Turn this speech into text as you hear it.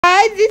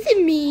guys, this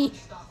is me,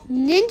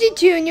 Ninja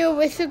Junior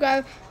with the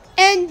Grove,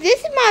 and this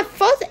is my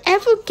first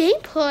ever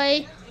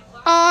gameplay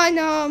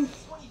on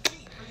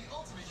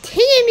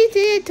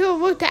tmnt to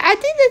rooftop. I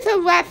think it's a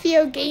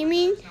Raphael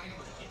Gaming,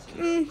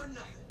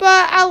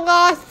 but I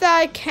lost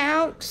that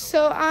account,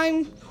 so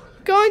I'm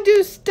going to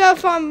do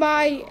stuff on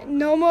my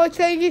normal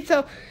thing.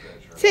 So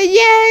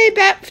yay,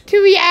 back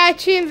to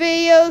reaction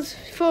videos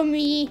for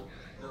me.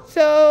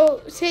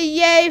 So say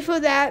yay for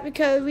that,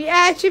 because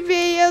reaction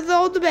videos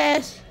are the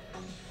best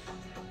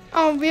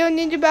on Real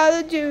Ninja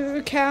Battle Junior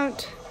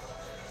account.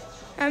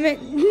 I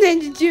meant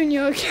Ninja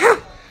Junior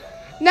account.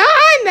 Now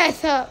I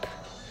mess up.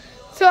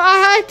 So I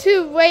had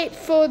to wait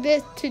for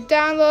this to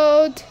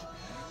download,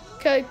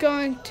 because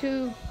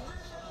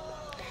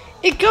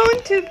it's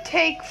going to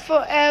take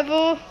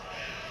forever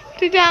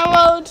to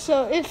download.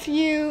 So if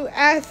you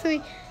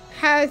actually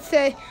have to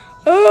say,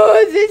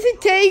 oh, this is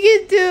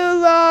taking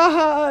too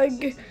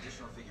long.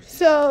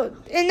 So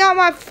it's not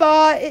my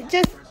fault. It's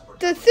just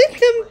the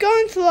system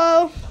going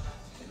slow.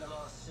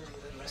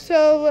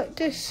 So let's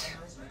just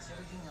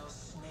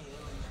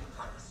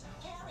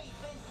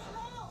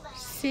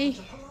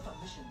see.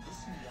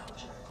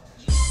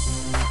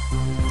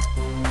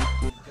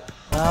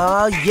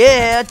 Oh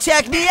yeah,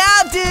 check me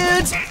out,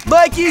 dudes!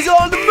 Mikey's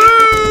on the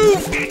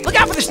move! Look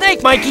out for the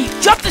snake, Mikey!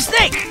 Jump the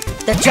snake!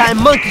 That giant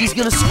monkey's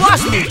gonna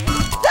squash me!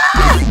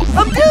 Ah!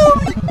 I'm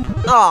doomed!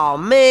 Aw,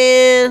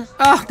 man.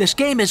 Ugh, this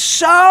game is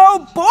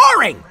so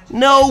boring!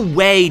 No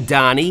way,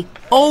 Donnie.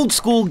 Old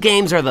school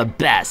games are the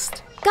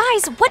best.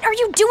 Guys, what are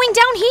you doing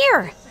down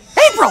here?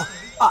 April!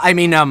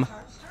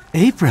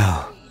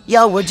 April.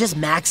 Yo, we're just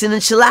maxing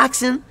and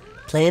chillaxing,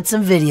 playing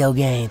some video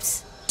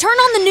games. Turn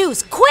on the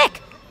news,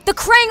 quick! The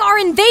Krang are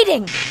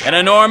invading! An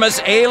enormous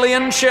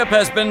alien ship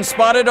has been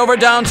spotted over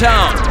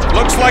downtown.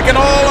 Looks like an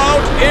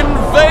all-out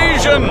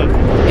invasion!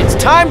 It's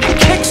time to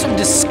kick some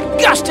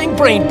disgusting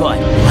brain butt.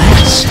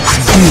 Let's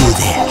do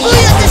this.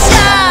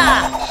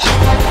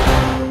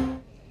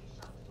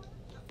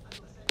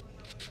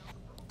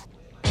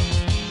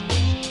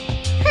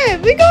 Hey,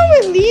 we're going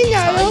with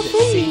Leonardo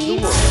for me.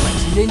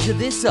 Let's ninja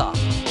this up.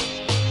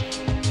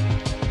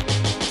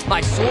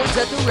 My sword's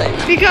at the ready.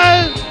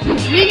 Because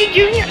Ninja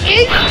Junior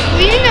is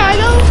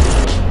Leonardo.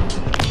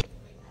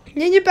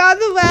 Ninja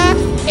Battle Lab,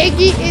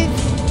 Iggy is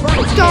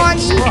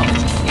Donnie,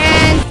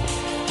 and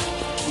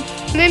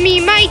Lemmy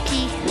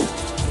Mikey.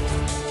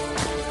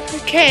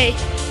 Okay.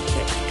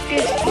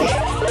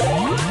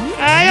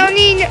 I don't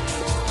need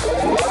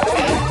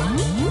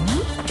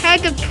how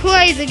to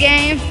play the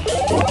game.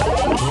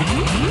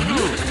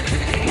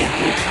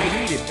 I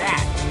needed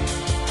that.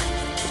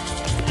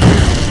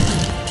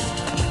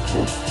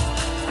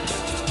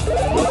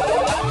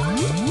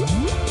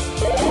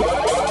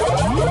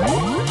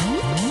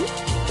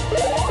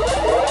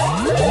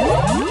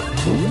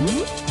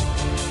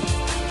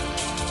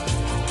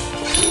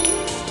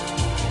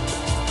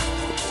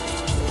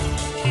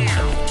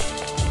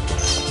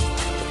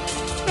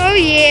 Oh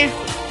yeah.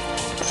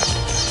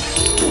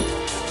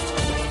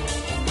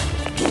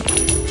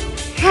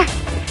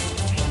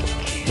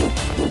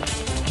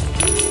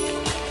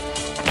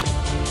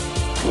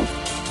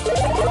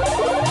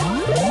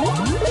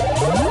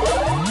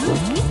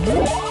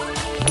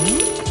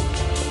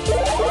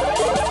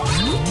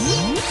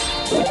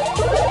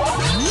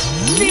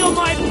 Feel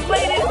my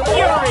bladed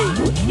fury!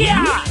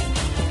 Yeah!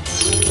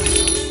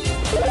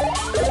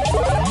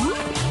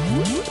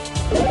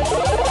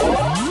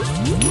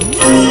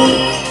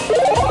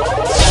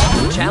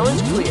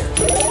 Challenge clear.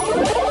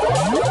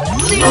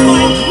 Feel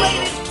my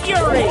bladed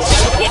fury!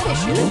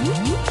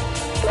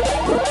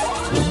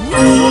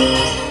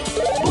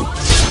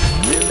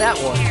 Clear that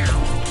one.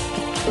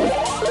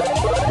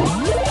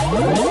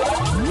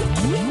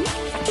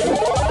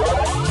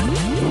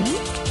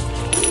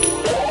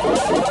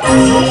 I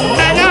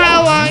don't know how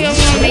long I'm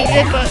gonna make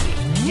this, but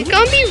it's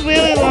gonna be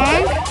really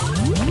long.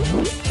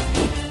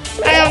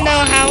 I don't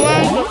know how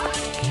long, but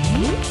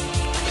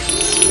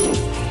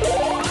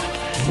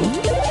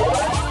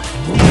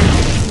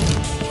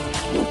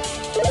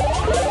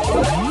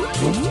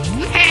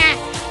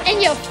and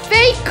your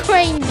fake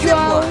crane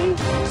drone.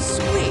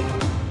 Sweet.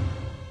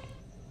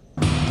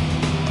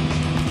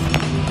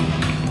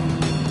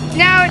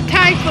 Now it's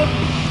time for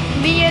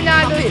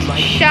Leonardo to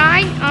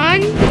shine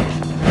on.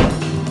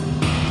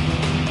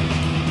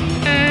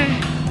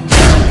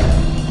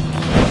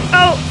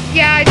 Oh,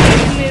 yeah, I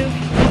did move.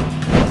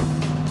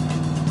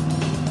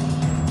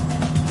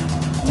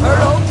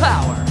 Turtle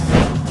power.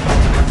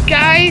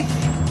 Guys,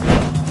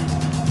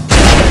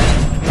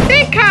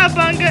 say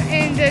cowabunga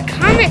in the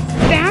comment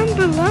down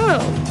below.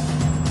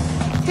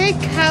 Say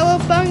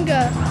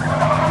cowabunga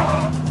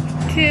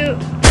to...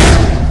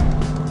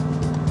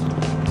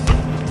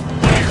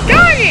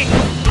 Darn it!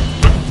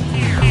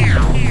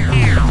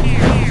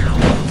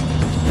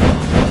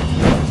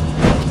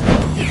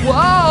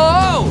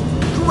 Whoa!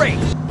 Great!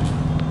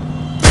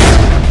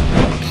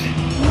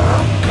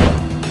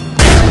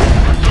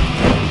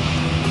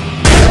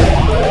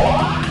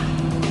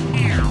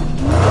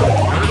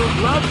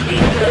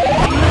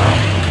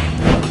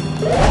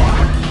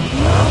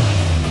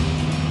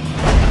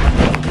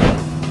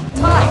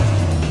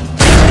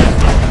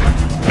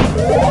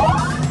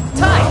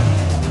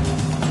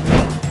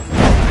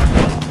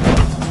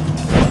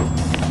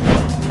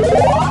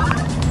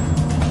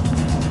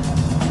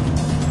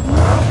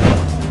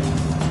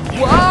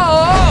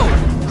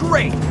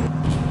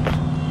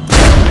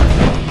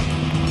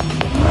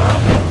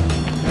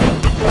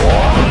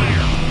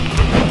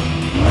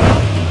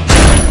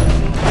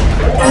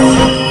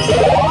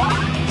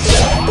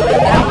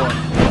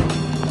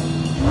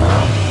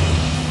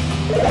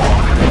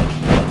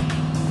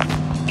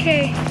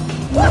 Okay.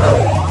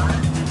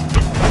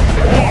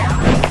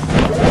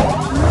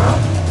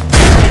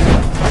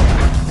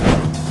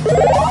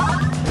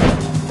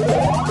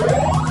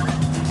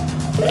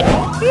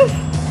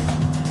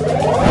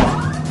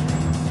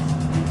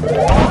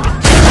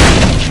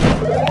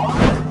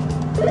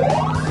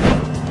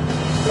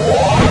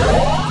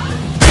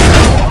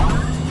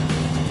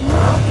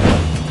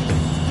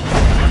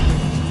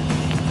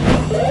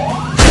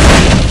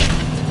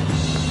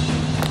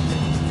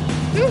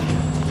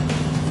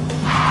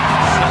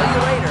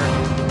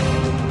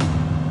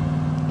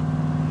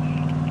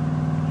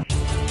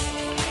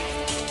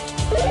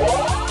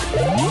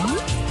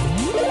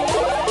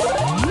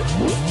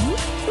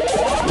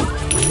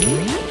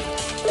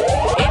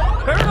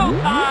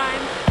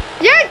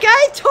 Yeah,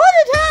 guys,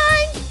 total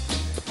time!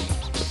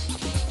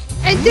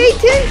 And stay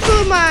tuned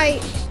for my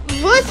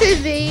versus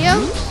video.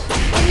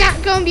 It's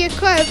not gonna be a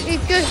clip,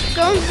 it's just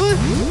going for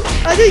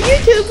other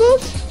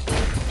YouTubers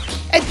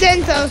and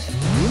Densos.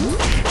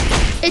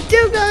 It's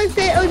still gonna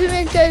say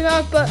Ultimate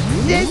Densos, but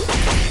this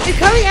is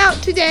coming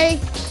out today.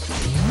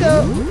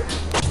 So,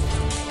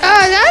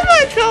 that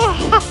was so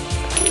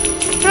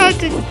hard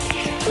to.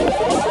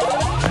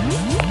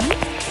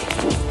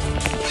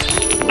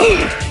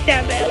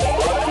 That bad.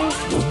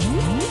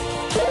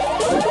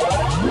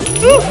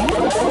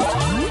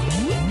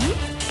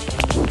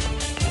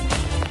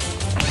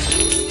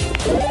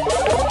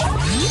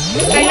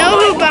 I know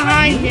who's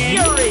behind it.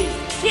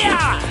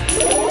 Yeah!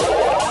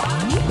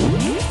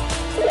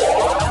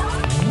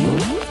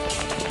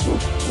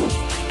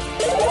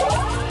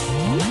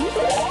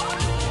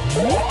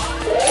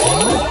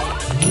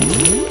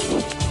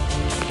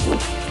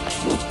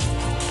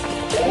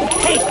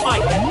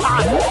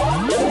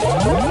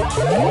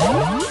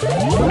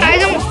 I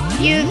don't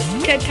use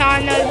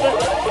katana, but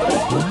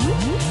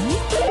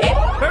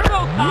Turbo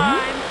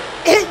time!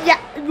 yeah,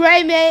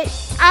 right, mate.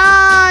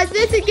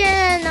 This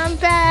again. I'm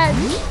bad.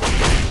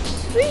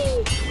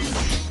 Whee.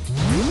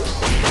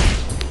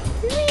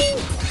 Whee.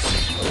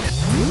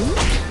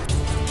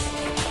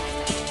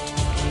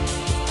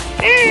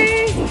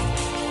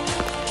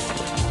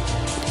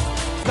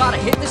 Gotta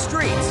hit the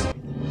streets.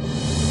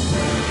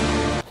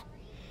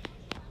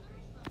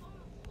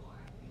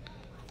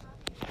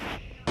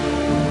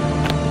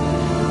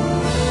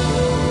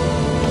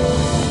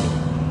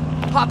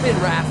 Hop in,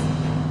 Raph.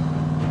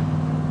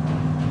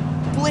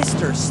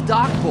 Blister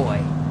Stock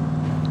Boy.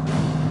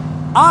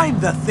 I'm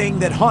the thing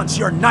that haunts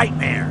your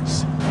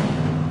nightmares.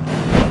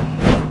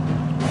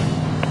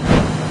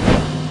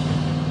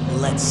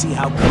 Let's see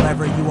how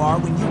clever you are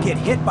when you get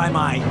hit by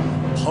my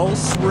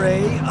pulse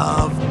ray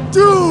of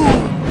doom.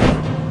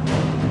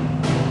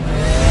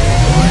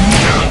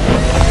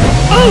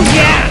 Oh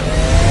yeah.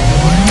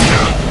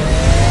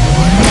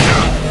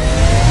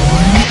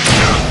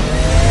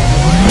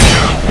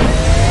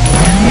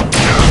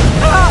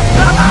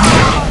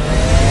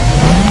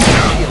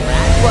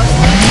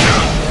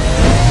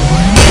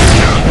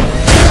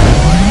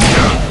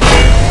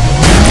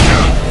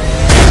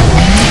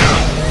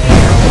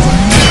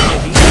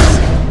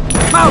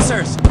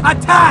 Mousers,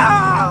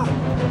 attack!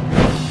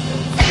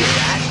 Feel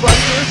that,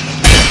 Buster?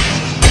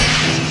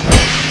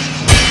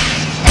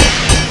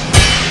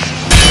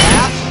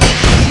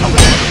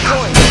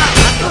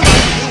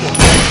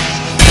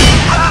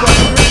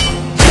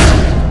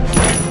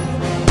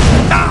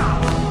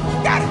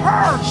 That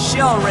hurt!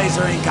 Shell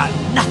Razor ain't got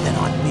nothing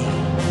on me.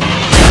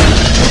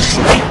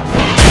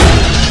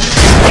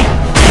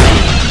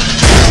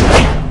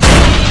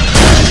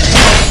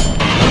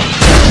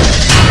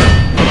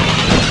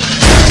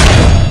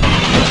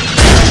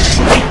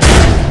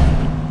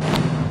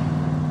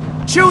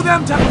 Chew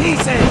them to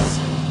pieces!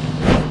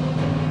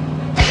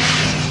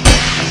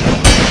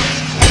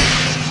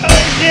 Oh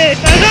shit!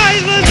 I thought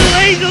it was a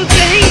laser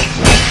thing.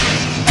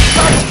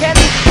 Charge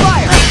cannon,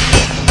 fire!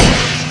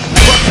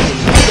 Buster,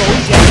 go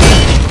down.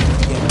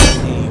 Get your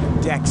name,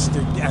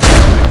 Dexter.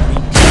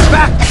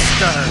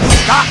 Baxter!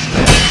 Stop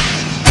this!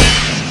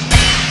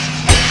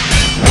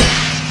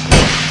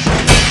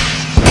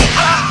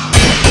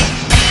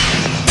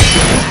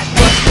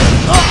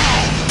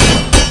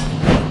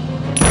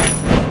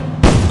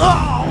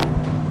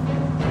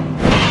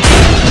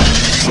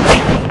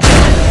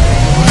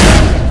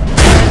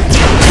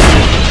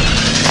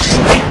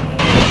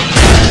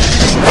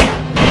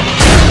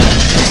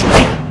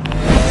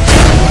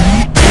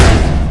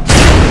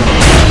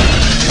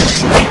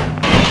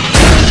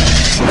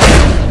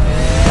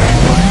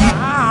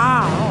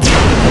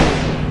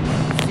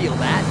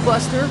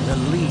 Buster?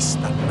 Release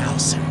the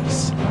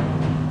Mousers.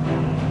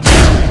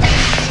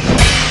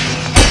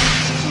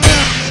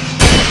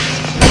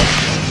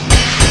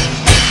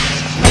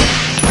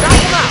 Knock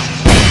him out!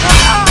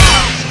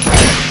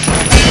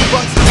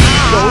 Buster,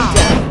 go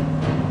down.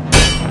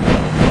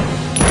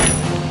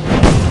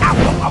 Ow,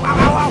 ow, ow, ow,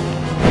 ow, ow.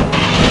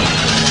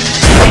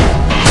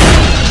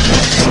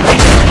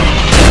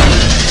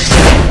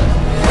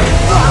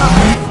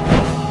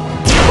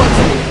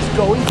 Buster is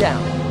going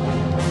down.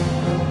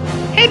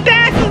 Hey,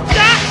 Basil,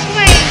 stop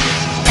playing!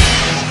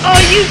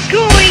 Are you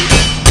going?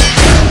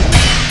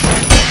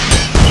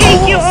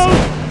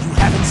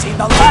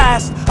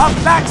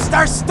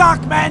 Baxter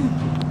Stockman!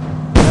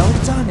 Well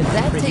done, and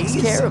that Pretties.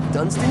 takes care of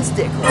Dunstan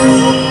Stickler.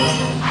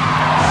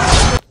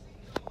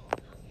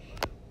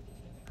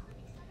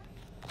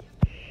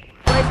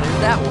 Right, there's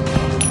that one.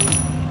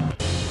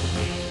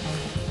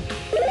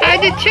 I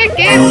had to check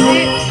it.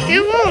 It's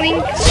still rolling.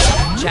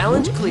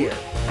 Challenge clear.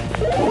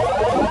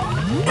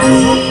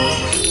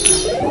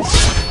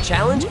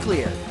 Challenge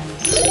clear.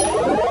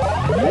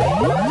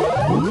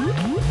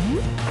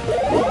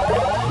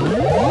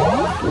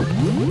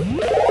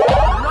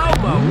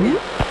 Robo,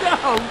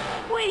 no,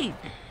 wait.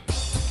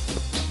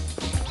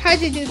 How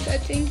to do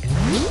something.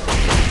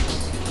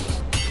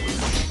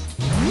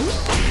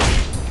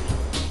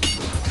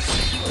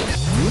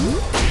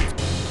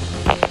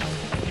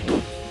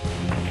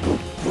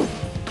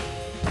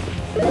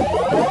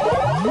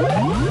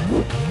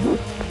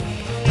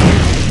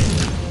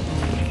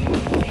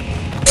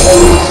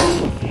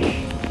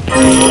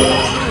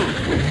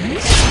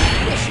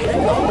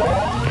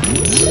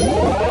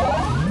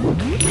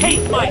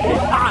 Hate my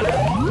katana.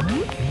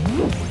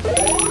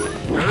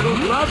 Turtle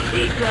love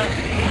pizza.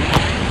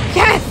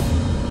 Yes!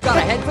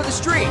 Gotta head for the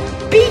street.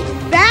 Beat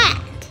that!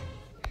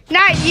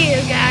 Not you,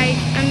 guys.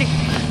 I mean,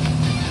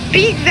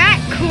 beat that,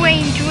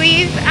 Queen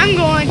Tweez. I'm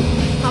going.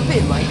 Hop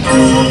in, Mike.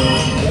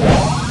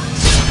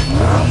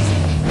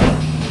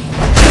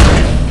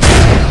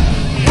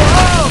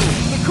 Whoa!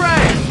 The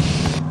crank!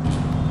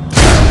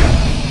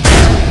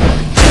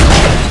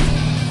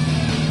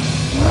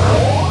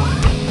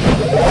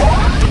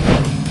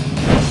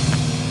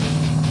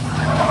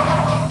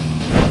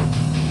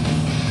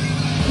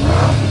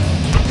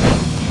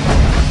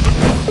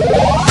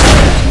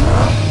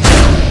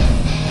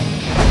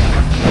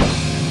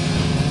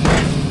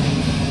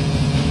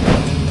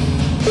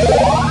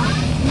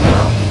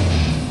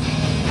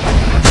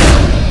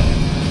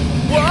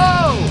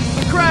 Whoa!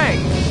 The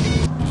crank!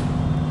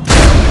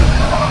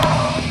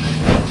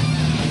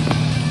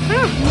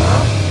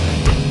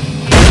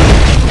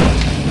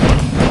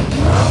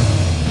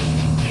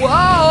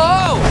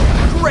 Whoa!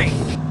 Great!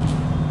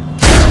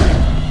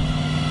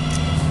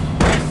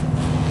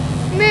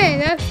 Man,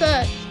 that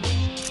sucks.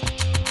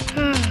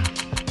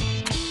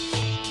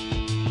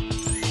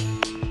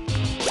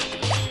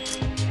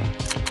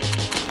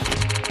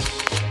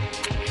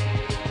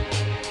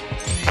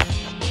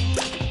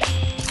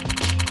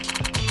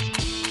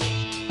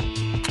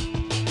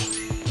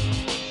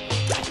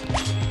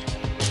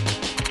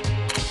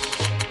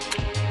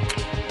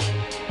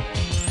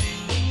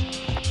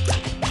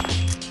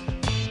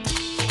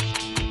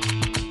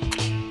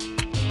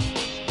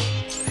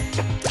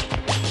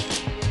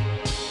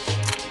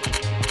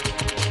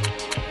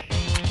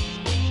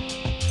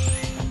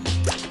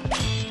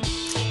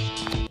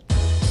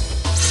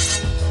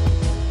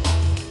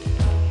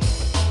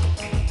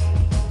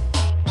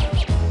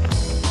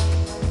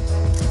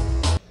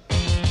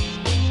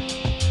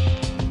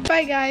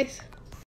 Bye, guys.